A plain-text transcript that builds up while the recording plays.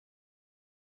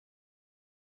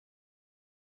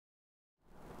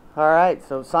All right,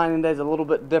 so signing day is a little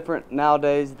bit different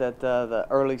nowadays that the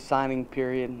early signing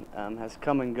period has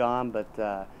come and gone,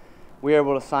 but we were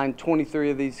able to sign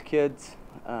 23 of these kids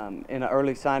in an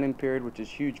early signing period, which is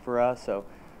huge for us. So,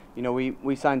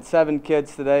 we signed 7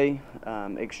 kids today.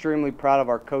 Extremely proud of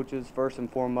our coaches, first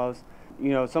and foremost.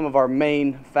 Some of our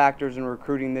main factors in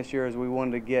recruiting this year is we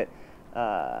wanted to get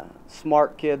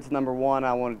smart kids, number one.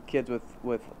 I wanted kids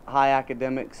with high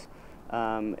academics.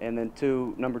 And then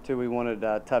number two, we wanted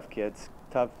tough kids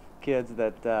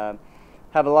that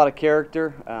have a lot of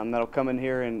character, that'll come in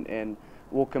here and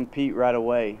will compete right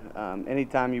away.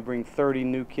 Anytime you bring 30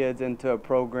 new kids into a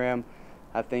program,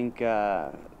 I think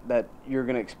that you're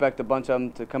going to expect a bunch of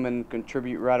them to come in and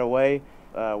contribute right away.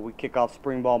 We kick off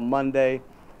spring ball Monday,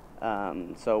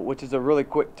 which is a really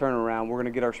quick turnaround. We're going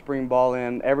to get our spring ball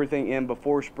everything in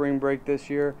before spring break this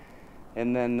year.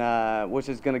 And then, which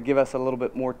is going to give us a little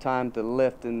bit more time to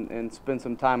lift and spend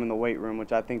some time in the weight room,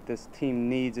 which I think this team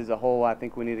needs as a whole. I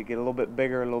think we need to get a little bit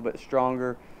bigger, a little bit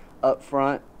stronger up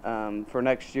front for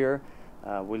next year.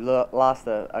 We lost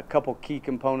a couple key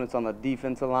components on the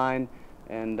defensive line,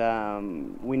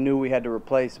 and we knew we had to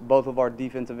replace both of our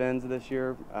defensive ends this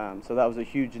year. So that was a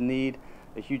huge need,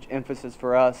 a huge emphasis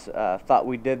for us. Thought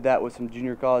we did that with some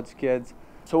junior college kids.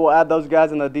 So we'll add those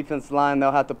guys in the defense line.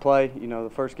 They'll have to play. The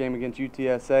first game against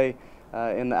UTSA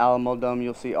in the Alamo Dome,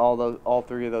 you'll see all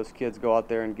 3 of those kids go out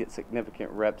there and get significant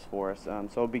reps for us. So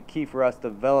it'll be key for us to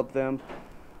develop them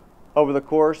over the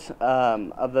course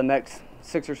of the next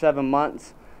 6 or 7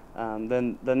 months.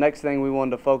 Then the next thing we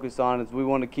wanted to focus on is we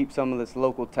want to keep some of this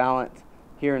local talent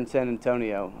here in San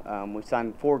Antonio. We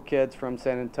signed 4 kids from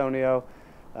San Antonio.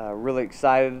 Really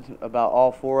excited about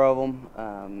all 4 of them.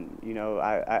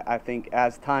 I think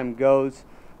as time goes,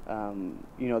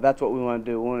 that's what we want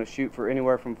to do. We want to shoot for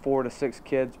anywhere from 4 to 6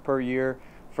 kids per year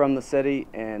from the city,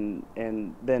 and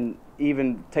then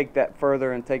even take that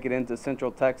further and take it into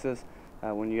Central Texas.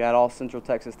 When you add all Central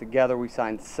Texas together, we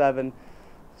signed 7.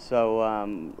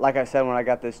 So, like I said, when I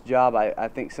got this job, I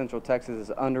think Central Texas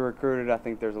is under-recruited. I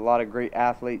think there's a lot of great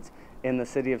athletes in the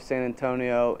city of San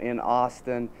Antonio, in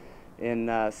Austin,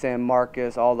 in San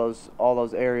Marcos, all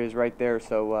those areas right there.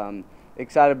 So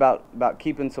excited about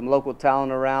keeping some local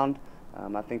talent around.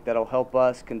 I think that'll help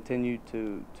us continue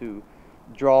to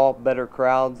draw better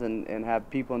crowds and have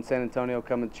people in San Antonio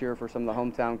come and cheer for some of the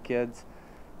hometown kids.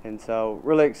 And so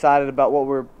really excited about what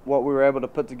we were able to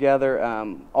put together.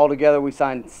 Altogether, we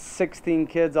signed 16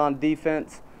 kids on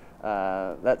defense.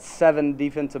 That's 7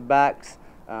 defensive backs.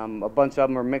 A bunch of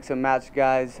them are mix and match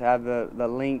guys, have the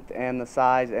length and the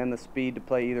size and the speed to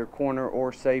play either corner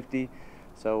or safety.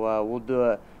 So we'll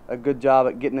do a good job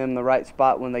at getting them in the right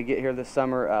spot when they get here this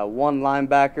summer. 1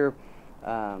 linebacker,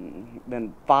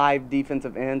 then 5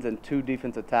 defensive ends and 2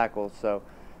 defensive tackles. So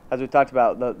as we talked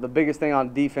about, the biggest thing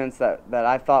on defense that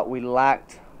I thought we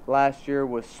lacked last year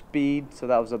was speed. So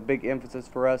that was a big emphasis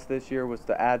for us this year, was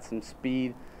to add some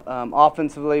speed.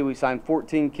 Offensively, we signed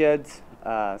 14 kids.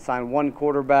 Signed 1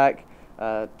 quarterback,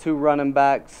 2 running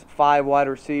backs, 5 wide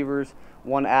receivers,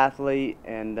 1 athlete,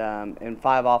 and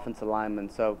 5 offensive linemen.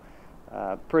 So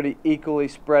pretty equally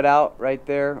spread out right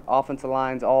there. Offensive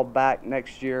lines all back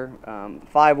next year.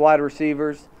 5 wide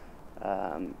receivers.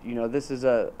 This is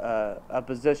a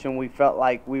position we felt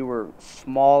like we were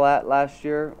small at last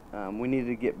year. We needed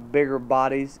to get bigger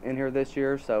bodies in here this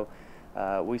year. So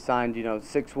we signed, 6'1",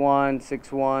 6'1",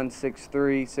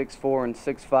 6'3", 6'4", and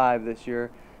 6'5" this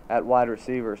year at wide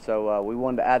receiver. So we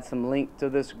wanted to add some length to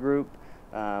this group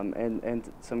and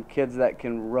some kids that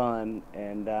can run.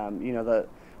 And,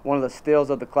 one of the steals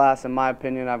of the class, in my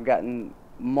opinion, I've gotten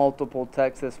multiple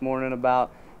texts this morning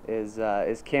about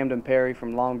is Camden Perry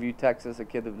from Longview, Texas, a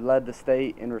kid that led the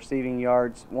state in receiving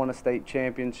yards, won a state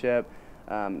championship,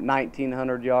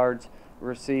 1,900 yards.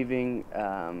 Receiving,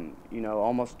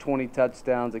 almost 20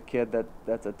 touchdowns, a kid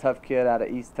that's a tough kid out of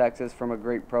East Texas from a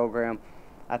great program.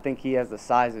 I think he has the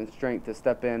size and strength to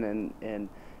step in and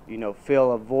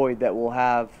fill a void that we'll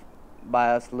have by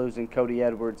us losing Cody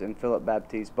Edwards and Philip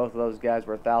Baptiste. Both of those guys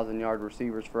were 1,000-yard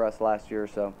receivers for us last year.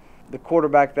 So the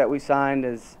quarterback that we signed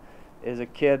is a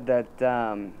kid that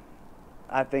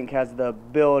I think has the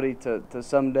ability to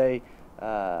someday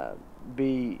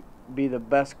be the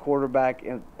best quarterback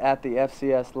at the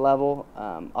FCS level.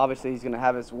 Obviously, he's going to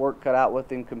have his work cut out with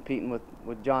him competing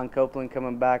with John Copeland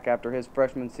coming back after his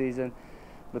freshman season.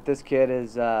 But this kid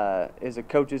is a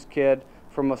coach's kid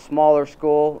from a smaller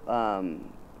school,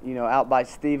 out by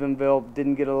Stephenville.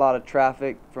 Didn't get a lot of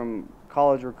traffic from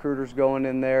college recruiters going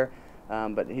in there.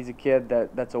 But he's a kid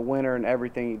that's a winner in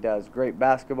everything he does. Great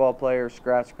basketball player,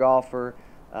 scratch golfer,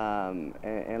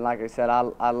 and like I said,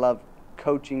 I love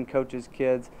coaches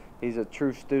kids. He's a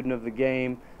true student of the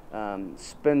game.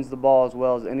 Spins the ball as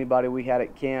well as anybody we had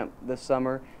at camp this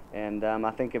summer. And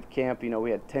I think at camp,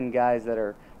 we had 10 guys that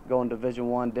are going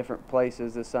Division I, different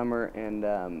places this summer,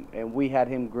 and we had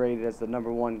him graded as the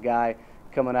 #1 guy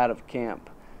coming out of camp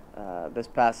this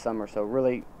past summer. So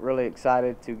really, really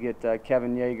excited to get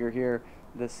Kevin Yeager here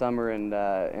this summer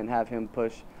and have him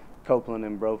push Copeland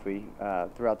and Brophy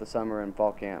throughout the summer and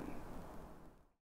fall camp.